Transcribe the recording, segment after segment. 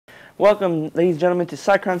Welcome, ladies and gentlemen, to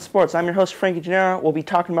Cychron Sports. I'm your host, Genera. We'll be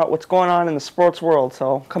talking about what's going on in the sports world,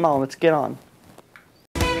 so come on, let's get on.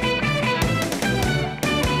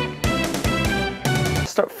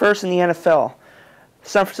 Start first in the NFL.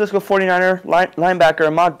 San Francisco 49er linebacker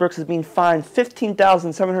Ahmad Brooks is being fined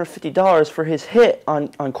 $15,750 for his hit on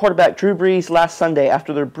quarterback Drew Brees last Sunday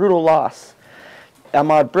after their brutal loss.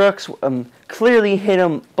 Ahmad Brooks clearly hit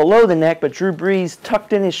him below the neck, but Drew Brees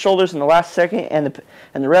tucked in his shoulders in the last second, and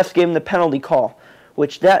the refs gave him the penalty call,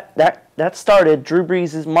 which that started Drew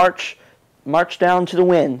Brees' march down to the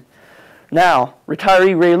win. Now,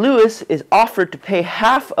 retiree Ray Lewis is offered to pay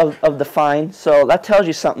half of the fine, so that tells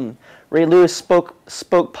you something. Ray Lewis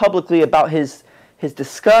spoke publicly about his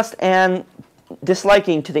disgust and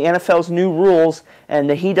disliking to the NFL's new rules, and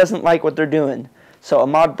that he doesn't like what they're doing. So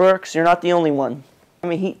Ahmad Brooks, you're not the only one.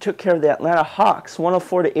 He took care of the Atlanta Hawks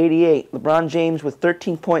 104-88. LeBron James with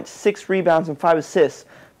 13 points, 6 rebounds, and 5 assists.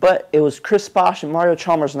 But it was Chris Bosh and Mario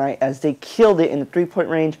Chalmers' night as they killed it in the three-point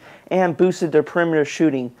range and boosted their perimeter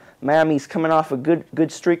shooting. Miami's coming off a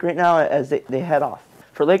good streak right now as they head off.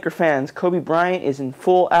 For Laker fans, Kobe Bryant is in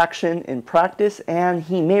full action in practice, and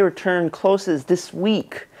he may return close as this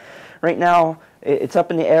week. Right now, it's up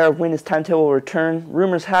in the air of when his timetable will return.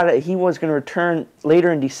 Rumors had it he was going to return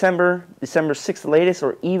later in December 6th the latest,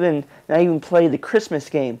 or not even play the Christmas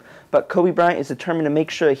game. But Kobe Bryant is determined to make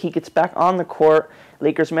sure that he gets back on the court.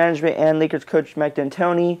 Lakers management and Lakers coach Mike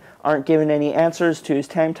D'Antoni aren't giving any answers to his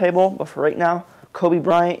timetable, but for right now, Kobe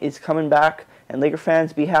Bryant is coming back, and Laker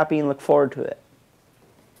fans be happy and look forward to it.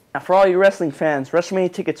 Now, for all you wrestling fans,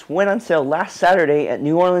 WrestleMania tickets went on sale last Saturday at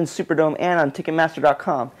New Orleans Superdome and on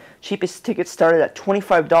Ticketmaster.com. Cheapest tickets started at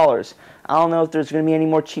 $25. I don't know if there's going to be any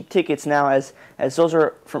more cheap tickets now, as those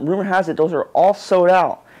are, from rumor has it, those are all sold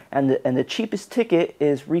out. And the cheapest ticket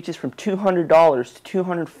reaches from $200 to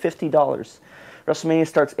 $250. WrestleMania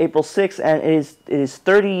starts April 6th, and it is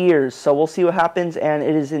 30 years, so we'll see what happens. And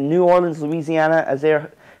it is in New Orleans, Louisiana, as they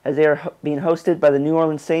are being hosted by the New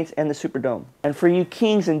Orleans Saints and the Superdome. And for you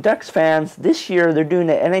Kings and Ducks fans, this year they're doing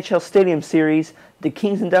the NHL Stadium Series. The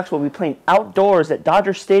Kings and Ducks will be playing outdoors at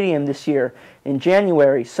Dodger Stadium this year in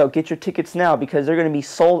January, so get your tickets now because they're going to be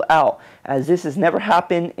sold out, as this has never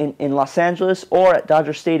happened in Los Angeles or at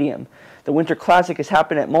Dodger Stadium. The Winter Classic has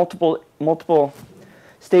happened at multiple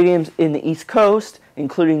stadiums in the East Coast,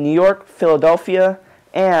 including New York, Philadelphia,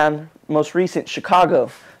 and most recent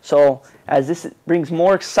Chicago. So as this brings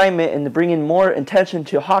more excitement and to bring in more attention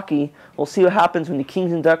to hockey, we'll see what happens when the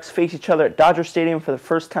Kings and Ducks face each other at Dodger Stadium for the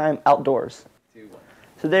first time outdoors.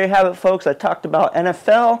 So there you have it, folks. I talked about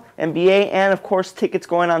NFL, NBA, and of course tickets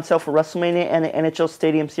going on sale for WrestleMania and the NHL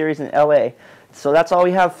Stadium Series in LA. So that's all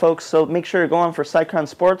we have, folks. So make sure to go on for Cychron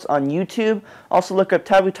Sports on YouTube. Also look up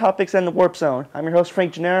Taboo Topics and the Warp Zone. I'm your host,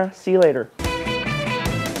 Genera. See you later.